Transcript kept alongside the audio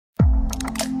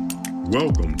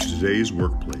Welcome to Today's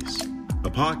Workplace, a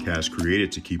podcast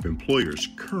created to keep employers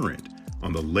current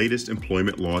on the latest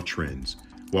employment law trends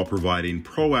while providing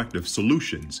proactive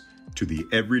solutions to the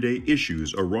everyday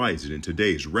issues arising in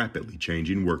today's rapidly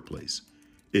changing workplace.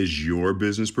 Is your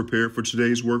business prepared for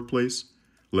today's workplace?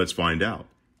 Let's find out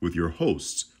with your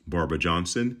hosts, Barbara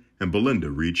Johnson and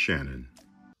Belinda Reed-Shannon.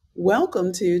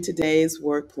 Welcome to Today's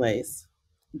Workplace.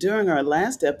 During our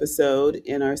last episode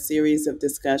in our series of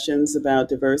discussions about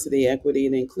diversity, equity,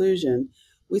 and inclusion,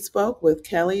 we spoke with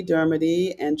Kelly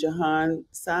Dermody and Jahan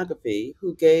Sagafi,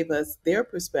 who gave us their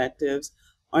perspectives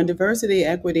on diversity,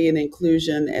 equity, and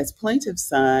inclusion as plaintiff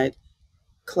side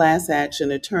class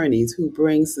action attorneys who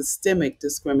bring systemic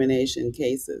discrimination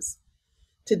cases.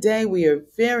 Today, we are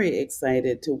very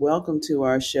excited to welcome to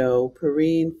our show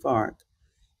Perrine Farque,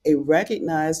 a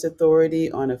recognized authority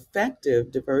on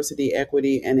effective diversity,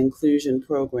 equity, and inclusion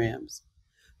programs.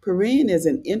 Perrine is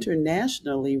an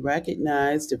internationally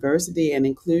recognized diversity and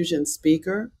inclusion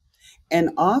speaker and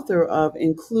author of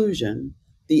Inclusion,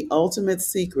 the Ultimate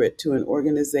Secret to an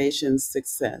Organization's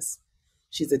Success.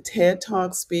 She's a TED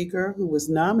Talk speaker who was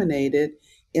nominated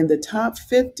in the top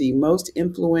 50 most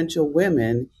influential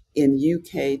women in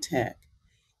UK tech,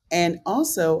 and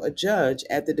also a judge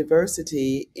at the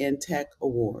Diversity in Tech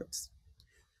Awards.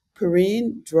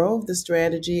 Perrine drove the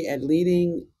strategy at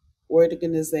leading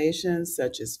organizations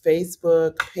such as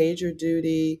Facebook,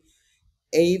 PagerDuty,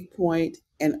 AvePoint,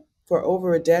 and for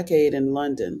over a decade in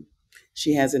London.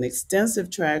 She has an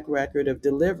extensive track record of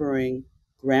delivering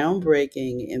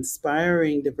groundbreaking,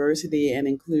 inspiring diversity and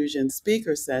inclusion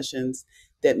speaker sessions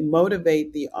that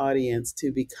motivate the audience to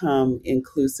become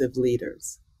inclusive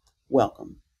leaders.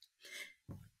 Welcome.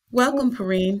 Welcome,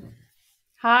 Perrine.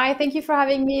 Hi, thank you for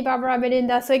having me, Barbara,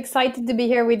 Belinda. So excited to be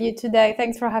here with you today.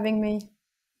 Thanks for having me.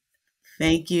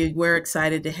 Thank you. We're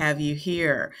excited to have you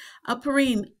here.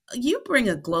 Perrine, you bring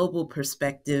a global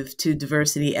perspective to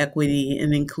diversity, equity,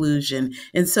 and inclusion.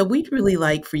 And so we'd really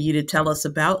like for you to tell us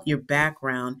about your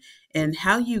background and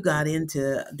how you got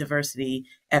into diversity,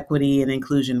 equity, and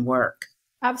inclusion work.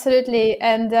 Absolutely.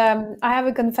 And I have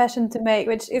a confession to make,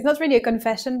 which is not really a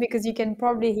confession because you can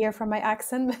probably hear from my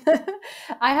accent.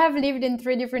 I have lived in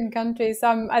 3 different countries.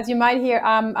 As you might hear,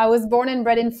 I was born and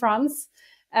bred in France.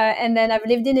 And then I've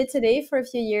lived in Italy for a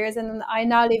few years, and I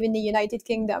now live in the United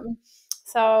Kingdom.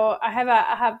 So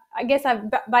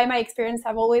by my experience,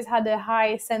 I've always had a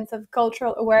high sense of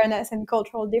cultural awareness and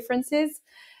cultural differences,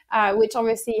 which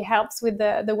obviously helps with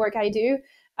the work I do.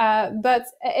 But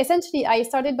essentially, I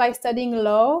started by studying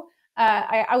law.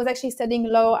 I was actually studying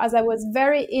law as I was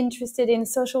very interested in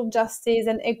social justice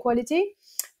and equality.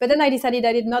 But then I decided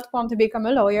I did not want to become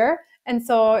a lawyer. And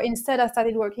so instead, I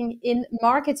started working in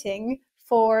marketing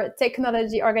for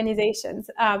technology organizations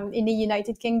in the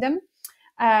United Kingdom,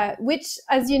 which,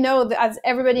 as you know, as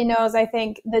everybody knows, I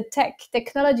think the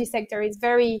technology sector is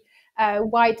very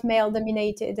white male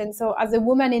dominated. And so as a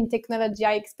woman in technology,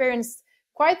 I experienced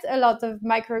quite a lot of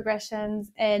microaggressions,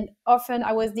 and often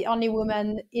I was the only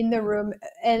woman in the room.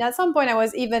 And at some point, I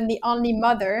was even the only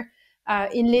mother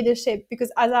in leadership,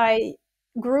 because as I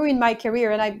grew in my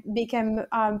career and I became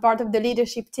part of the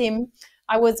leadership team,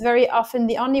 I was very often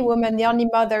the only woman, the only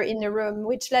mother in the room,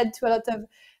 which led to a lot of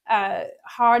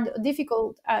hard,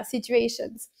 difficult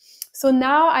situations. So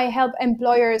now I help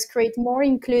employers create more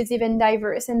inclusive and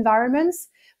diverse environments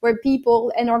where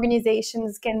people and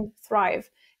organizations can thrive.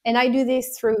 And I do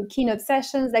this through keynote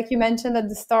sessions, like you mentioned at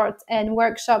the start, and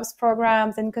workshops,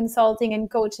 programs, and consulting and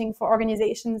coaching for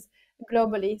organizations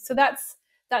globally. So that's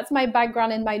my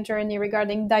background and my journey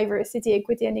regarding diversity,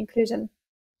 equity, and inclusion.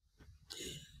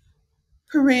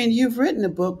 Perrine, you've written a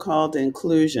book called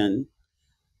Inclusion.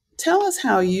 Tell us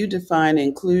how you define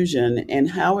inclusion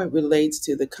and how it relates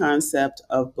to the concept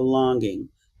of belonging,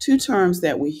 2 terms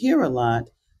that we hear a lot,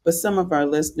 but some of our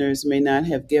listeners may not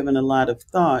have given a lot of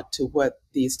thought to what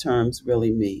these terms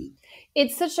really mean.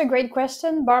 It's such a great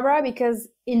question, Barbara, because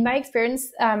in my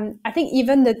experience, I think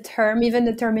even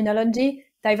the terminology,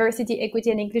 diversity,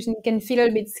 equity, and inclusion can feel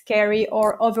a bit scary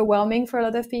or overwhelming for a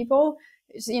lot of people.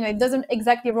 It doesn't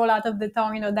exactly roll out of the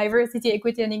tongue, diversity,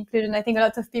 equity, and inclusion. I think a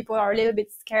lot of people are a little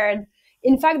bit scared.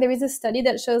 In fact, there is a study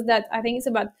that shows that I think it's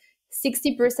about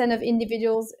 60% of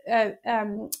individuals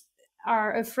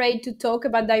are afraid to talk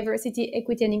about diversity,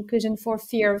 equity, and inclusion for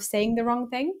fear of saying the wrong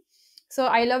thing. So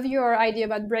I love your idea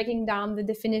about breaking down the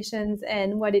definitions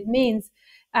and what it means.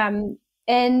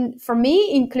 And for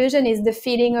me, inclusion is the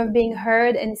feeling of being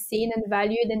heard and seen and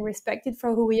valued and respected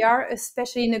for who we are,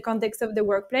 especially in the context of the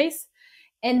workplace.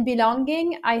 And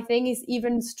belonging, I think, is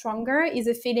even stronger, is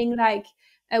a feeling like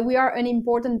we are an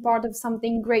important part of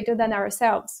something greater than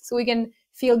ourselves. So we can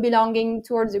feel belonging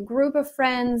towards a group of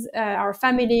friends, our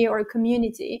family, or a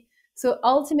community. So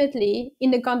ultimately,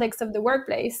 in the context of the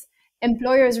workplace,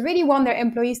 employers really want their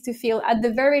employees to feel at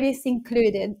the very least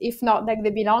included, if not like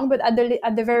they belong, but at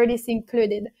the very least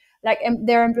included. Like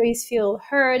their employees feel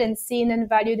heard and seen and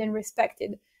valued and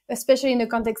respected, especially in the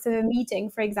context of a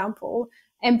meeting, for example.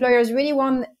 Employers really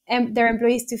want their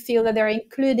employees to feel that they're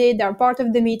included, they're part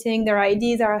of the meeting, their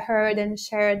ideas are heard and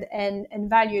shared and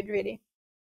valued, really.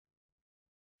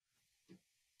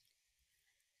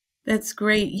 That's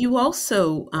great. You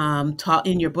also talk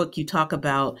in your book, you talk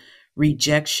about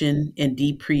rejection and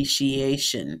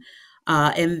depreciation.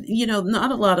 And,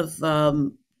 not a lot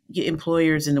of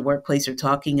employers in the workplace are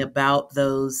talking about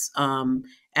those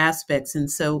aspects.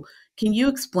 And so, can you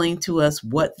explain to us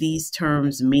what these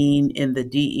terms mean in the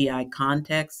DEI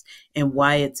context and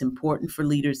why it's important for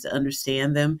leaders to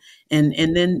understand them? And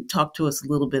then talk to us a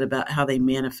little bit about how they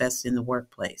manifest in the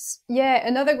workplace. Yeah,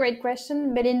 another great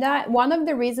question, Melinda. One of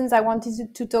the reasons I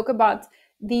wanted to talk about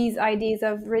these ideas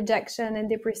of rejection and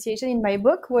depreciation in my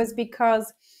book was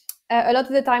because a lot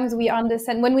of the times we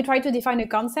understand when we try to define a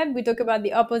concept, we talk about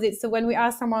the opposite. So when we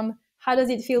ask someone, how does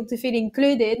it feel to feel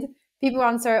included? People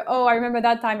answer, oh, I remember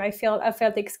that time I felt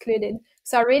excluded.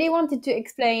 So I really wanted to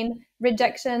explain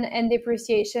rejection and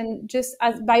depreciation just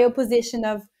as by opposition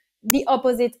of the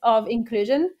opposite of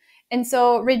inclusion. And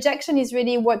so rejection is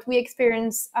really what we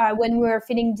experience when we're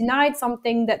feeling denied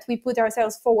something that we put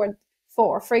ourselves forward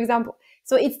for example.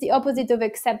 So it's the opposite of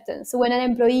acceptance. So when an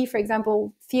employee, for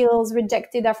example, feels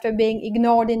rejected after being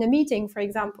ignored in a meeting, for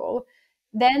example,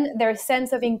 then their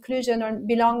sense of inclusion or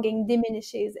belonging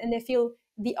diminishes and they feel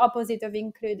the opposite of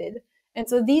included. And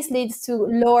so this leads to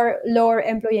lower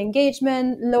employee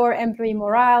engagement, lower employee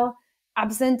morale,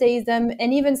 absenteeism,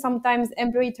 and even sometimes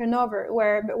employee turnover,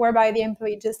 whereby the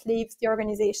employee just leaves the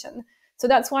organization. So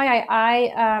that's why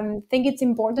I think it's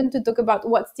important to talk about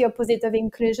what's the opposite of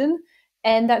inclusion,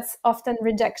 and that's often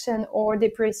rejection or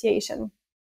depreciation.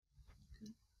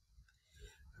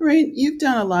 Right, you've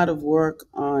done a lot of work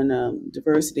on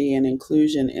diversity and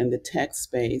inclusion in the tech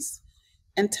space.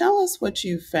 And tell us what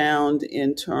you found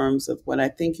in terms of what I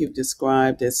think you've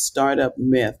described as startup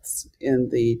myths in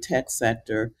the tech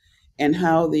sector and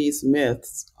how these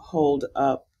myths hold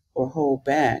up or hold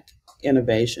back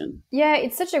innovation. Yeah,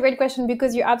 it's such a great question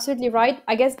because you're absolutely right.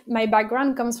 I guess my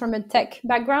background comes from a tech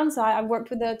background. So I've worked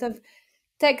with a lot of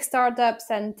tech startups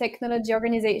and technology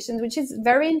organizations, which is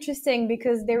very interesting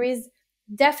because there is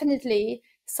definitely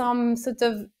some sort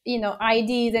of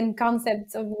ideas and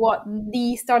concepts of what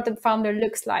the startup founder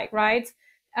looks like, right?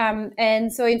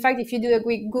 And so in fact, if you do a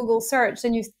quick Google search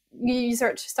and you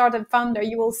search startup founder,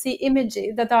 you will see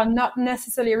images that are not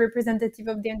necessarily representative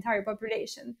of the entire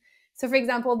population. So for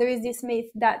example, there is this myth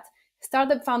that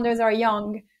startup founders are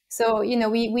young. So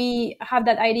we have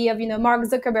that idea of Mark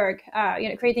Zuckerberg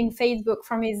creating Facebook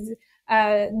from his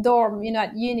dorm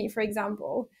at uni, for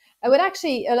example. But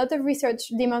actually, a lot of research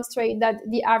demonstrate that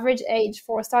the average age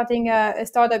for starting a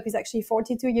startup is actually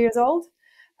 42 years old.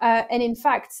 And in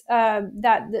fact,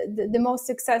 that the most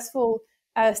successful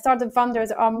startup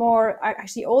founders are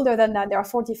actually older than that. They are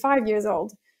 45 years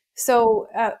old. So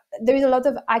there is a lot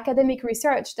of academic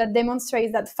research that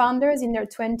demonstrates that founders in their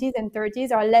 20s and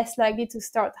 30s are less likely to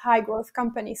start high growth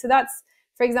companies. So that's,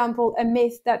 for example, a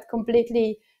myth that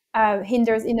completely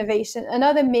hinders innovation.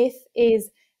 Another myth is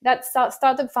that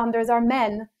startup founders are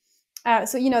men.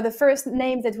 So the first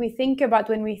names that we think about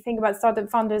when we think about startup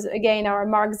founders, again, are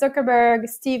Mark Zuckerberg,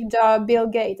 Steve Jobs, Bill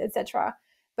Gates, etc.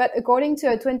 But according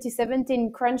to a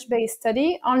 2017 Crunchbase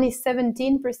study, only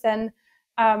 17%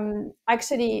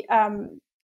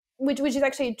 which is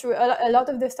actually true. A lot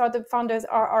of the startup founders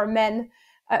are men,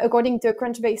 according to a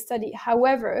Crunchbase study.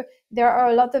 However, there are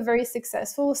a lot of very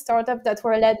successful startups that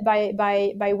were led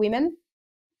by women.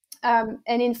 And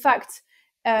in fact,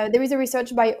 there is a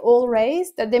research by All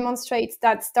Race that demonstrates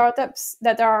that startups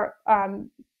that are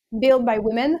built by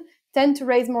women tend to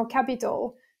raise more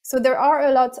capital. So there are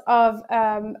a lot of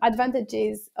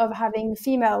advantages of having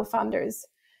female founders.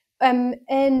 And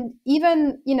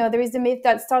even, there is the myth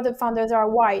that startup founders are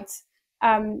white.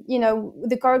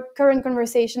 The current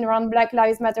conversation around Black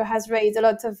Lives Matter has raised a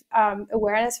lot of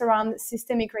awareness around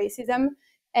systemic racism.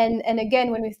 And again,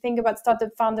 when we think about startup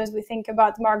founders, we think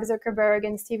about Mark Zuckerberg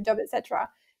and Steve Jobs, etc.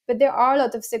 But there are a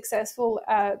lot of successful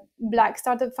Black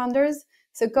startup founders.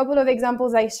 So a couple of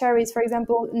examples I share is, for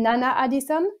example, Nana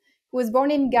Addison, who was born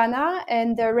in Ghana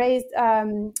and raised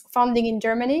funding in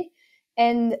Germany.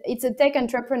 And it's a tech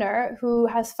entrepreneur who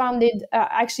has founded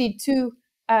actually two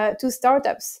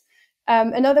startups.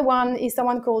 Another one is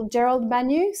someone called Gerald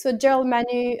Manu. So Gerald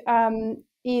Manu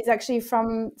is actually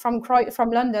from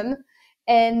London,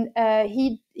 and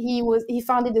he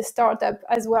founded a startup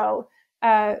as well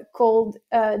called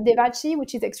Devachi,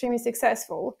 which is extremely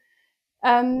successful.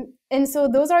 And so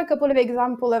those are a couple of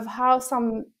examples of how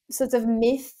some sort of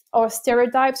myth or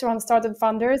stereotypes around startup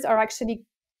founders are actually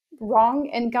wrong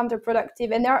and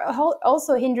counterproductive, and they're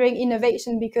also hindering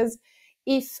innovation, because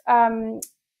if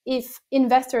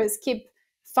investors keep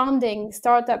funding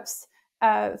startups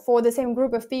for the same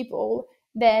group of people,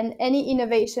 then any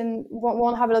innovation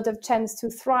won't have a lot of chance to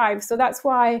thrive. So that's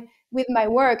why with my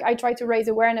work I try to raise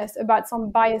awareness about some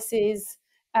biases,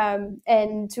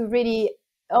 and to really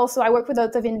also I work with a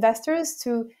lot of investors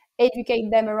to educate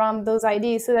them around those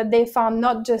ideas, so that they found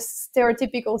not just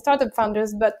stereotypical startup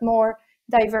founders, but more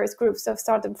diverse groups of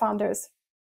startup founders.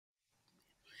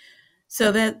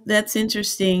 So that's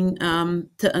interesting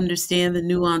to understand the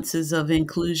nuances of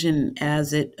inclusion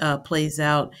as it plays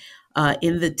out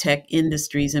in the tech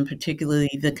industries, and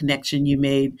particularly the connection you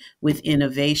made with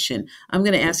innovation. I'm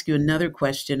going to ask you another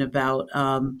question about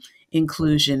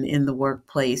inclusion in the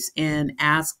workplace and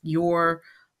ask your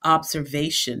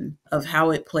observation of how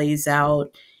it plays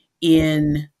out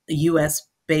in US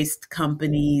based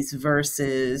companies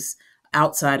versus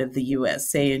outside of the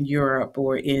US, say in Europe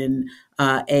or in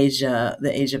Asia,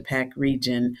 the Asia Pac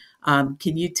region.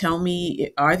 Can you tell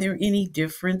me, are there any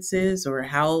differences, or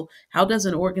how does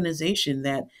an organization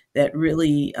that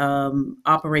really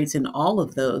operates in all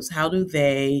of those, how do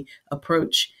they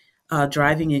approach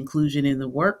driving inclusion in the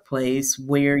workplace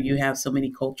where you have so many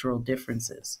cultural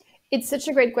differences? It's such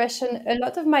a great question. A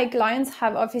lot of my clients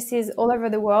have offices all over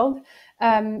the world,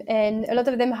 and a lot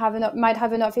of them might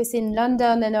have an office in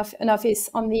London, and an office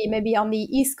on maybe on the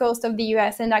east coast of the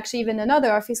US, and actually even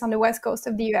another office on the west coast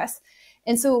of the US.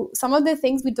 And so some of the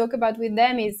things we talk about with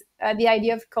them is the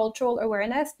idea of cultural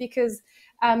awareness, because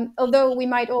although we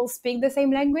might all speak the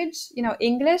same language,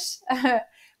 English,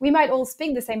 we might all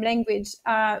speak the same language.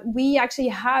 We actually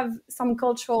have some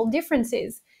cultural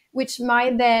differences, which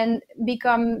might then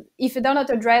become, if they're not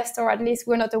addressed, or at least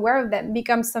we're not aware of them,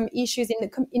 become some issues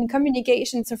in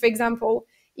communication. So, for example,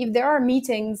 if there are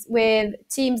meetings with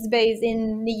teams based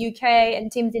in the UK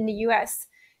and teams in the US,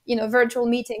 virtual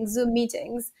meetings, Zoom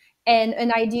meetings, and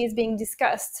an idea is being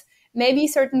discussed, maybe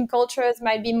certain cultures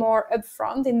might be more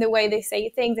upfront in the way they say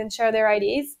things and share their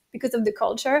ideas because of the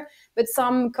culture. But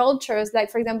some cultures, like,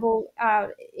 for example,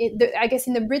 I guess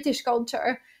in the British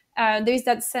culture, there is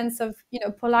that sense of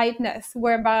politeness,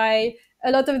 whereby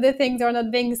a lot of the things are not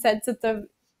being said sort of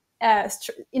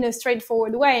in a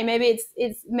straightforward way. Maybe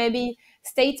maybe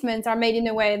statements are made in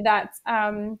a way that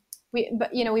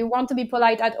we want to be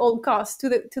polite at all costs, to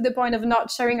the point of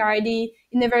not sharing our idea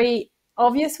in a very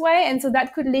obvious way, and so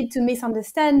that could lead to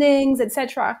misunderstandings,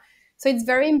 etc. So it's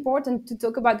very important to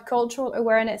talk about cultural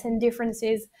awareness and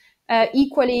differences.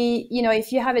 Equally,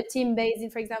 if you have a team based in,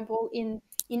 for example, in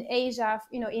Asia,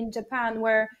 in Japan,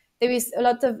 where there is a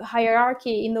lot of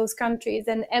hierarchy in those countries,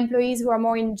 and employees who are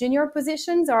more in junior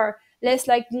positions are less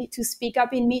likely to speak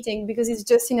up in meeting because it's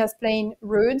just seen as plain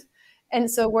rude. And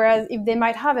so, whereas if they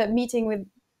might have a meeting with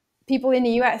people in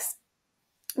the US,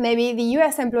 maybe the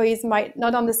US employees might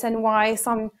not understand why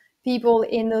some people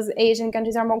in those Asian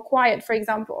countries are more quiet, for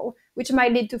example, which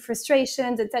might lead to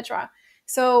frustrations, etc.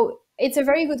 So it's a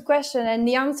very good question, and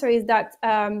the answer is that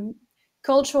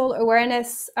cultural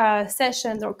awareness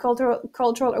sessions or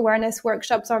cultural awareness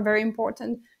workshops are very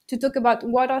important to talk about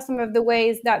what are some of the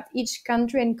ways that each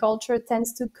country and culture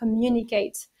tends to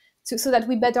communicate, so that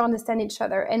we better understand each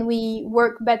other and we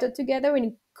work better together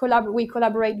and we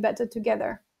collaborate better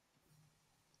together.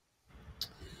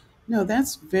 No,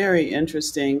 that's very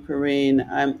interesting, Perrine.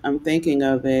 I'm thinking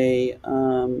of a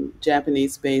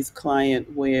Japanese-based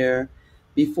client where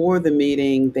before the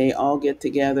meeting, they all get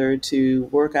together to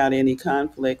work out any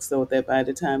conflicts so that by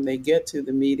the time they get to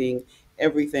the meeting,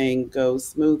 everything goes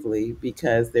smoothly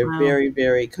because they're Wow. very,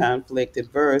 very conflict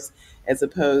adverse, as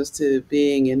opposed to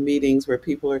being in meetings where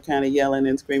people are kind of yelling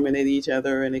and screaming at each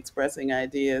other and expressing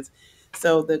ideas.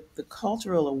 So the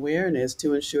cultural awareness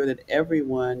to ensure that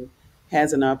everyone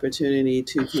has an opportunity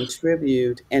to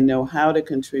contribute and know how to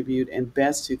contribute and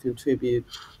best to contribute.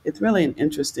 It's really an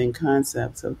interesting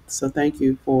concept. So thank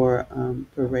you for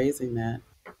raising that.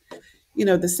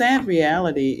 The sad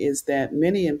reality is that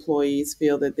many employees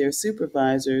feel that their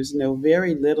supervisors know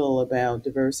very little about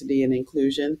diversity and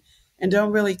inclusion and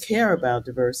don't really care about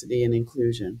diversity and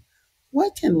inclusion.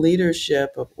 What can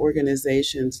leadership of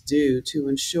organizations do to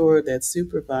ensure that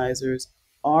supervisors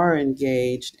are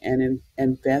engaged and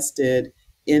invested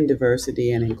in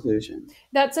diversity and inclusion?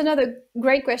 That's another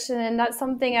great question, and that's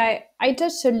something I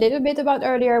touched a little bit about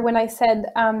earlier when I said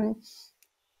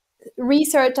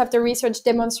research after research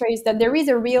demonstrates that there is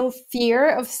a real fear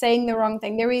of saying the wrong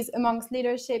thing. There is amongst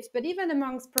leaderships, but even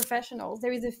amongst professionals,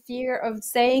 there is a fear of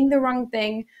saying the wrong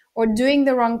thing or doing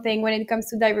the wrong thing when it comes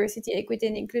to diversity, equity,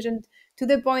 and inclusion, to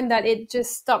the point that it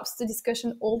just stops the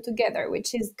discussion altogether,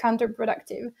 which is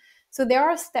counterproductive. So there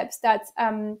are steps that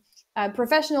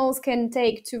professionals can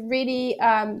take to really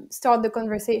start the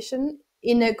conversation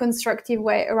in a constructive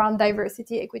way around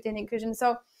diversity, equity, and inclusion.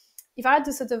 So if I had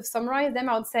to sort of summarize them,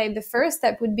 I would say the first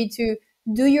step would be to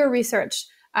do your research,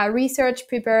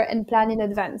 prepare, and plan in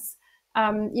advance.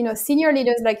 Senior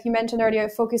leaders, like you mentioned earlier,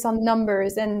 focus on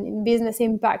numbers and business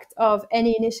impact of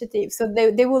any initiative. So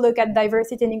they will look at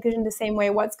diversity and inclusion the same way.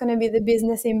 What's going to be the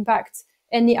business impact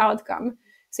and the outcome?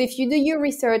 So if you do your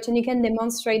research and you can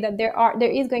demonstrate that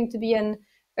there is going to be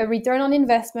a return on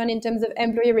investment in terms of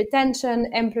employee retention,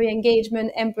 employee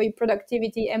engagement, employee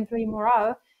productivity, employee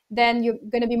morale, then you're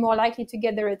going to be more likely to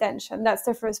get the retention. That's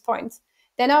the first point.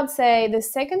 Then I would say the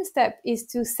second step is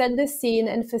to set the scene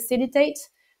and facilitate,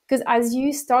 because as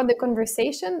you start the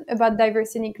conversation about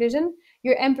diversity and inclusion,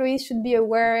 your employees should be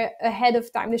aware ahead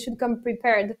of time. They should come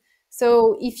prepared.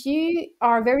 So if you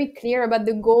are very clear about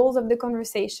the goals of the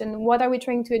conversation, what are we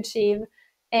trying to achieve,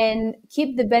 and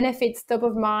keep the benefits top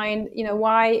of mind,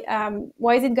 why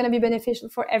is it going to be beneficial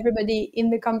for everybody in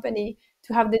the company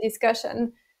to have the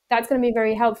discussion? That's going to be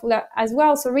very helpful as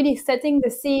well. So really setting the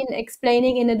scene,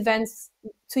 explaining in advance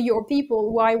to your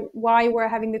people why we're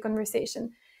having the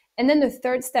conversation. And then the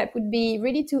third step would be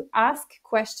really to ask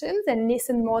questions and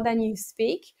listen more than you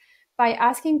speak, by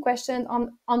asking questions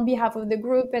on behalf of the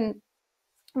group and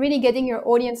really getting your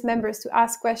audience members to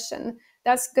ask questions.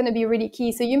 That's going to be really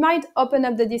key. So you might open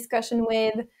up the discussion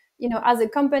with, as a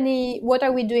company, what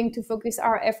are we doing to focus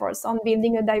our efforts on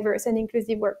building a diverse and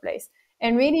inclusive workplace?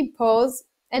 And really pause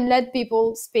and let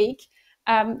people speak.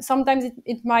 Sometimes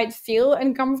it might feel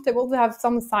uncomfortable to have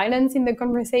some silence in the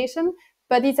conversation,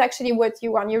 but it's actually what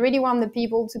you want. You really want the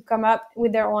people to come up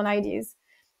with their own ideas.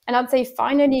 And I'd say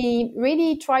finally,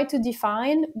 really try to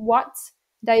define what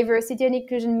diversity and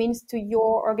inclusion means to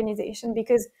your organization,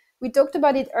 because we talked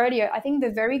about it earlier. I think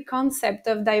the very concept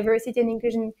of diversity and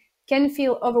inclusion can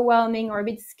feel overwhelming or a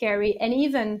bit scary, and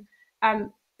even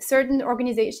certain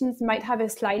organizations might have a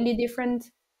slightly different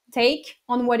take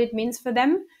on what it means for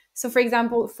them. So for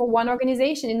example, for one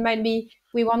organization, it might be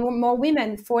we want more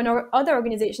women. For other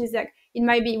organizations, it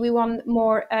might be we want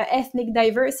more ethnic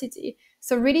diversity.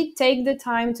 So really take the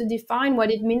time to define what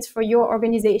it means for your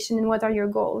organization and what are your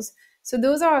goals. So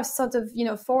those are sort of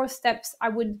 4 steps I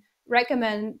would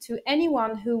recommend to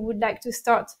anyone who would like to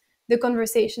start the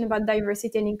conversation about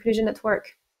diversity and inclusion at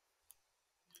work.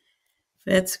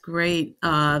 That's great.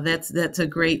 That's a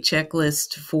great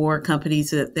checklist for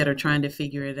companies that are trying to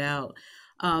figure it out.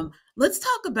 Let's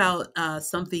talk about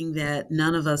something that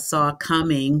none of us saw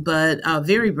coming, but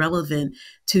very relevant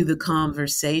to the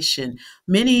conversation.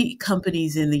 Many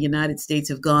companies in the United States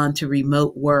have gone to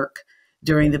remote work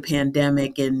during the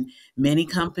pandemic, and many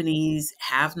companies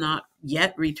have not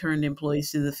yet returned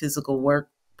employees to the physical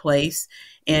workplace.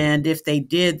 And if they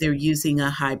did, they're using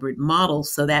a hybrid model.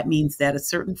 So that means that a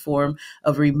certain form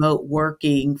of remote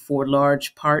working for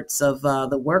large parts of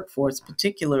the workforce,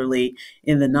 particularly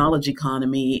in the knowledge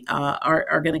economy,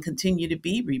 are going to continue to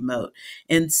be remote.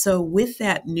 And so with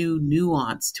that new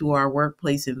nuance to our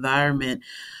workplace environment,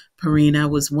 Perrine, I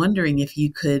was wondering if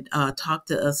you could talk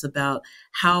to us about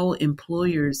how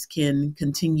employers can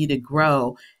continue to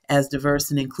grow as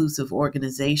diverse and inclusive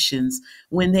organizations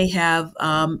when they have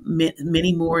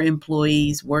many more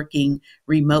employees working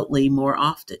remotely more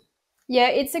often. Yeah,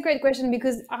 it's a great question,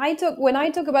 because when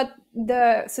I talk about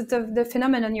the sort of the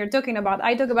phenomenon you're talking about,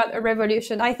 I talk about a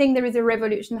revolution. I think there is a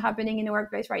revolution happening in the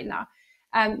workplace right now.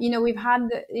 We've had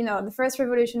the first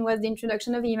revolution was the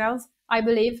introduction of emails, I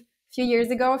believe, a few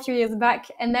years back.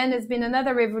 And then there's been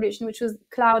another revolution, which was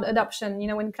cloud adoption,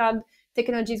 when cloud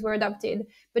technologies were adopted.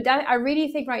 But I really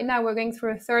think right now we're going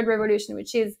through a third revolution,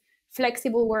 which is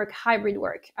flexible work, hybrid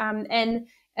work.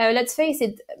 Let's face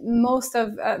it, most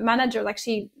of managers,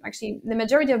 actually, the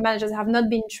majority of managers have not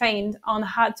been trained on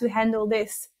how to handle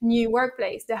this new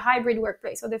workplace, the hybrid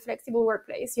workplace or the flexible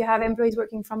workplace. You have employees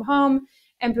working from home,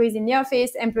 employees in the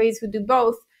office, employees who do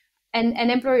both, and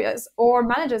employers or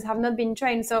managers have not been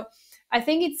trained. So I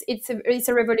think it's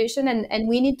a revolution, and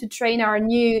we need to train our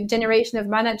new generation of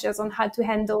managers on how to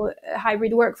handle a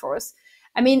hybrid workforce.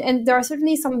 And there are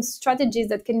certainly some strategies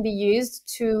that can be used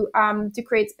to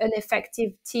create an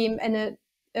effective team and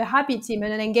a happy team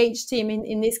and an engaged team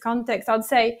in this context. I'd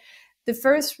say the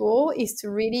first rule is to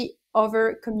really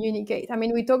over communicate.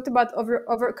 We talked about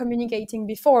over communicating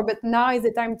before, but now is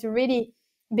the time to really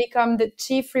become the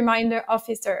chief reminder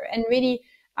officer. And really,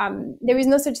 there is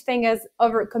no such thing as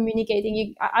over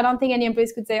communicating. I don't think any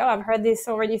employees could say, oh, I've heard this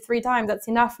already 3 times, that's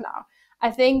enough now. I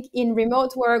think in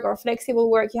remote work or flexible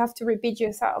work, you have to repeat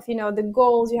yourself. The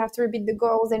goals, you have to repeat the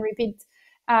goals and repeat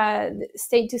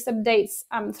status updates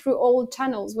through all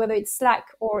channels, whether it's Slack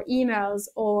or emails,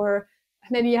 or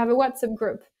maybe you have a WhatsApp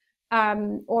group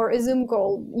or a Zoom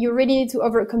call. You really need to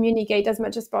over communicate as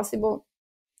much as possible.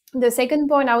 The second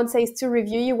point I would say is to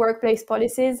review your workplace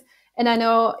policies. And I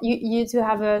know you two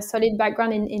have a solid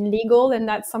background in legal, and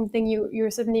that's something you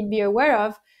certainly be aware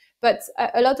of. But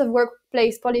a lot of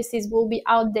workplace policies will be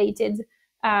outdated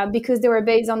because they were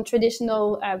based on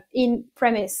traditional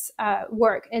in-premise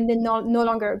work, and they no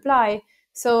longer apply.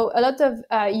 So a lot of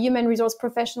human resource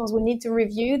professionals will need to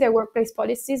review their workplace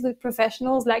policies with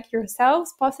professionals like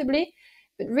yourselves, possibly,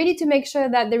 but really to make sure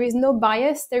that there is no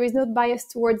bias. There is no bias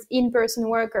towards in-person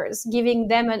workers, giving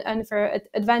them an unfair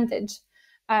advantage.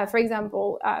 For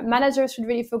example, managers should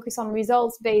really focus on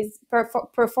results-based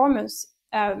performance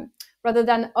rather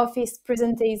than office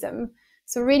presenteeism.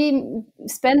 So really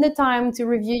spend the time to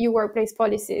review your workplace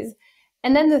policies.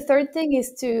 And then the third thing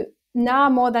is to, now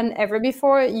more than ever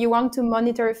before, you want to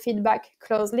monitor feedback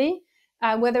closely,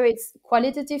 whether it's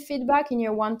qualitative feedback in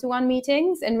your one-to-one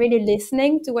meetings and really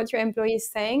listening to what your employee is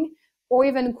saying, or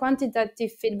even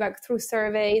quantitative feedback through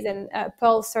surveys and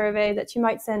pulse survey that you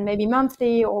might send maybe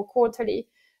monthly or quarterly.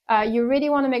 You really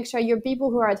want to make sure your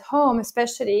people who are at home,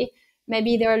 especially,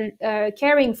 maybe they're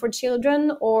caring for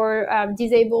children or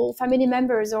disabled family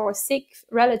members or sick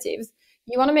relatives,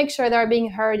 you want to make sure they're being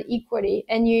heard equally,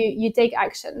 and you take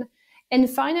action. And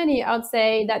finally, I'd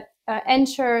say that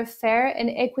ensure fair and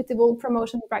equitable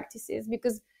promotion practices,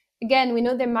 because again, we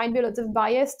know there might be a lot of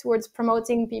bias towards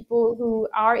promoting people who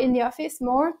are in the office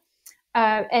more.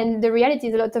 And the reality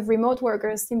is a lot of remote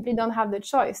workers simply don't have the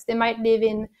choice. They might live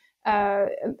in a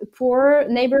poor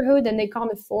neighborhood and they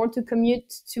can't afford to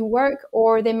commute to work,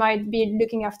 or they might be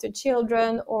looking after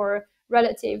children or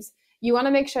relatives. You want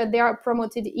to make sure they are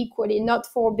promoted equally, not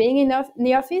for being in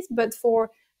the office, but for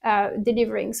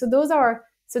delivering. So those are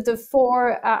sort of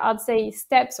 4, I'd say,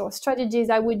 steps or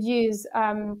strategies I would use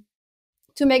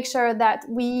to make sure that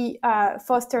we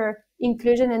foster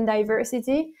inclusion and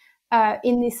diversity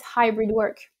in this hybrid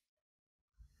work.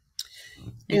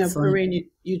 Yeah, Perrine,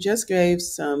 you just gave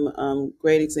some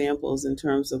great examples in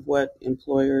terms of what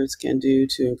employers can do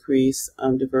to increase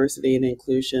diversity and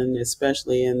inclusion,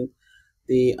 especially in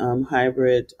the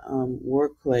hybrid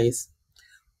workplace.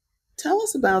 Tell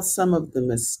us about some of the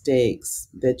mistakes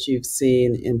that you've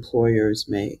seen employers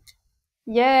make.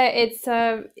 Yeah, it's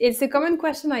a common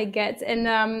question I get, and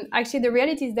actually the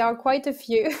reality is there are quite a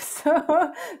few.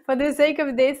 So for the sake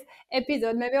of this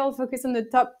episode, maybe I'll focus on the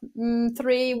top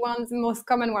 3 ones, most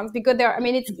common ones, because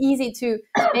it's easy to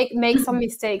make some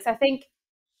mistakes. I think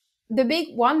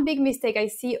one big mistake I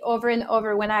see over and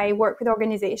over when I work with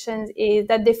organizations is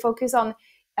that they focus on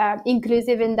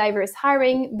inclusive and diverse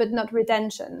hiring, but not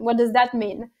retention. What does that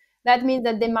mean? That means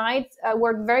that they might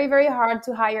work very, very hard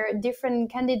to hire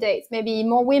different candidates, maybe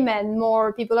more women,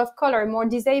 more people of color, more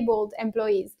disabled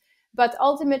employees. But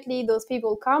ultimately, those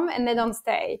people come and they don't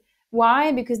stay.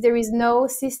 Why? Because there is no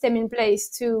system in place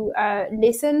to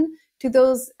listen to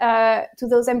those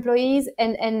employees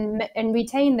and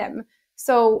retain them.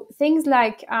 So things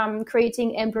like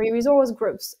creating employee resource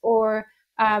groups, or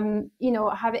having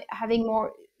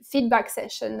more feedback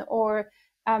session, or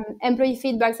employee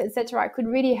feedbacks, etc., could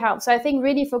really help. So I think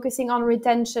really focusing on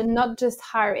retention, not just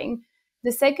hiring.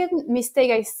 The second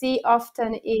mistake I see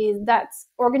often is that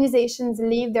organizations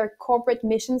leave their corporate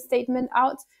mission statement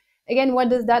out. Again, what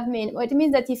does that mean? Well, it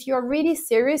means that if you're really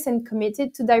serious and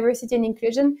committed to diversity and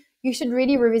inclusion, you should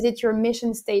really revisit your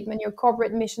mission statement, your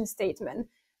corporate mission statement.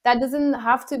 That doesn't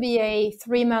have to be a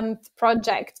 3-month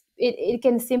project. It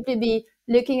can simply be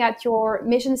looking at your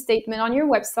mission statement on your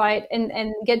website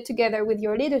and get together with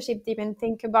your leadership team and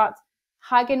think about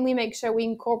how can we make sure we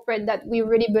incorporate that we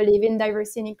really believe in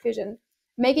diversity and inclusion.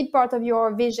 Make it part of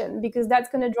your vision, because that's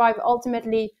going to drive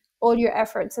ultimately all your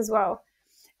efforts as well.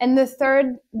 And the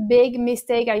third big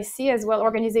mistake I see as well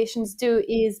organizations do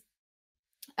is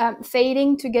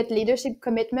failing to get leadership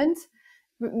commitment.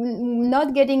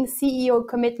 Not getting CEO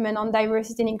commitment on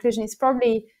diversity and inclusion is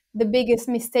probably the biggest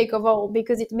mistake of all,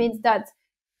 because it means that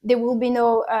there will be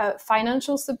no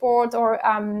financial support or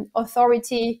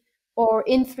authority or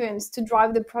influence to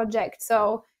drive the project.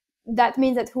 So that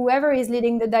means that whoever is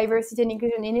leading the diversity and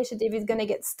inclusion initiative is going to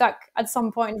get stuck at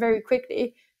some point very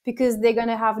quickly, because they're going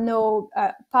to have no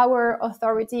power,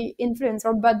 authority, influence,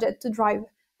 or budget to drive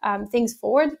things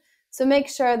forward. So make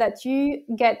sure that you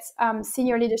get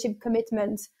senior leadership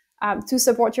commitment to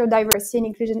support your diversity and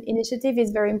inclusion initiative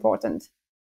is very important.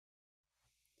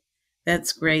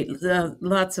 That's great.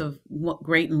 Lots of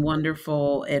great and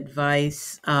wonderful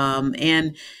advice.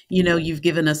 And, you've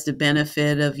given us the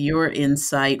benefit of your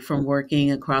insight from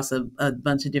working across a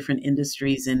bunch of different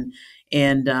industries and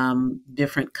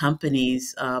different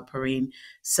companies, Perrine.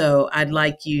 So I'd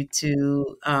like you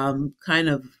to kind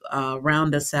of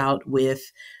round us out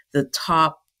with the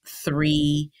top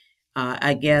three,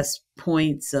 I guess,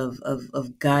 points of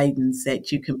guidance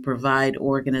that you can provide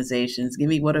organizations. Give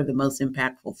me what are the most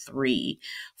impactful three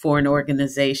for an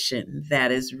organization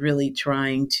that is really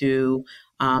trying to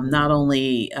not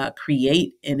only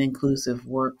create an inclusive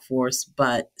workforce,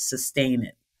 but sustain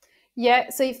it.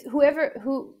 Yeah, so if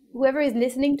whoever is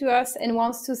listening to us and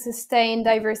wants to sustain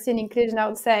diversity and inclusion, I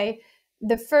would say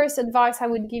the first advice I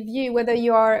would give you, whether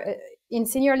you are in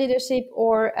senior leadership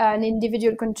or an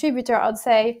individual contributor, I'd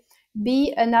say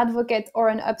be an advocate or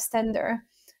an upstander.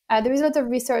 There is a lot of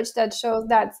research that shows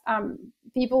that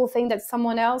people think that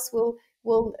someone else will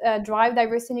drive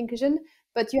diversity and inclusion,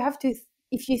 but you have to,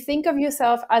 if you think of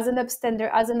yourself as an upstander,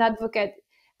 as an advocate,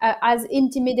 as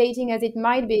intimidating as it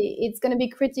might be, it's going to be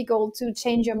critical to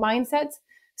change your mindset.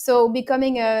 So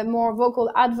becoming a more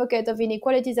vocal advocate of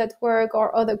inequalities at work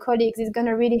or other colleagues is going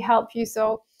to really help you.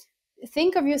 So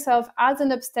think of yourself as an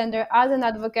upstander, as an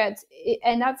advocate,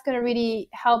 and that's going to really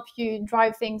help you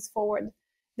drive things forward.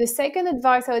 The second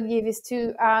advice I would give is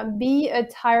to be a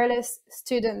tireless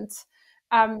student.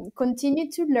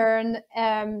 Continue to learn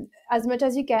as much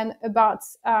as you can about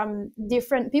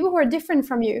different people who are different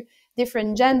from you,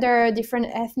 different gender, different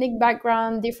ethnic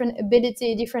background, different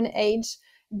ability, different age.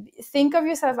 Think of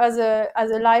yourself as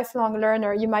a lifelong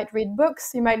learner. You might read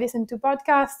books, you might listen to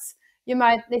podcasts, you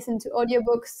might listen to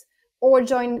audiobooks, or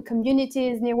join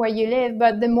communities near where you live.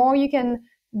 But the more you can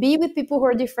be with people who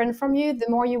are different from you, the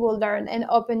more you will learn and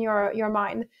open your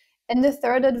mind. And the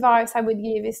third advice I would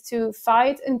give is to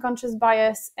fight unconscious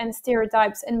bias and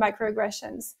stereotypes and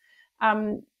microaggressions.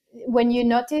 When you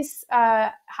notice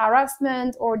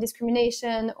harassment or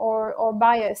discrimination or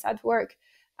bias at work,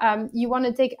 you want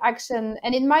to take action.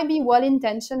 And it might be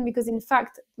well-intentioned, because in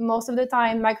fact, most of the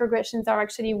time, microaggressions are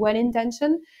actually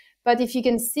well-intentioned. But if you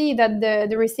can see that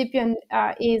the recipient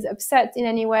is upset in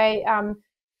any way,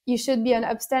 you should be an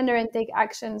upstander and take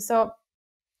action. So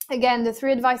again, the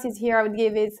three advices here I would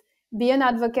give is be an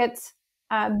advocate,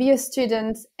 be a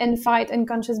student, and fight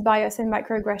unconscious bias and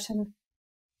microaggression.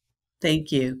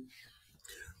 Thank you.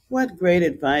 What great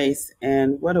advice,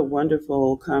 and what a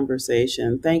wonderful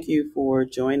conversation. Thank you for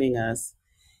joining us.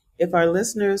 If our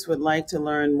listeners would like to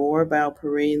learn more about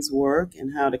Perrine's work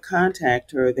and how to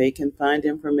contact her, they can find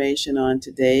information on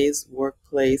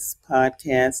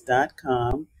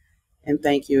todaysworkplacepodcast.com. And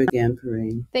thank you again,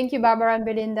 Perrine. Thank you, Barbara and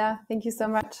Belinda. Thank you so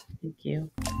much. Thank you.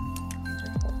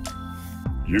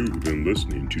 You've been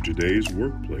listening to Today's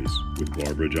Workplace with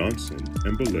Barbara Johnson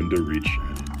and Belinda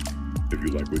Reed-Shannon. If you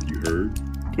like what you heard,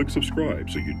 click subscribe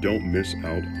so you don't miss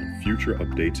out on future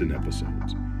updates and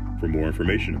episodes. For more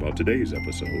information about today's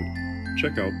episode,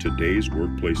 check out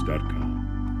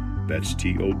todaysworkplace.com. That's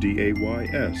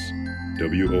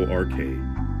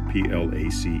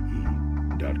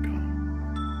todaysworkplace.com.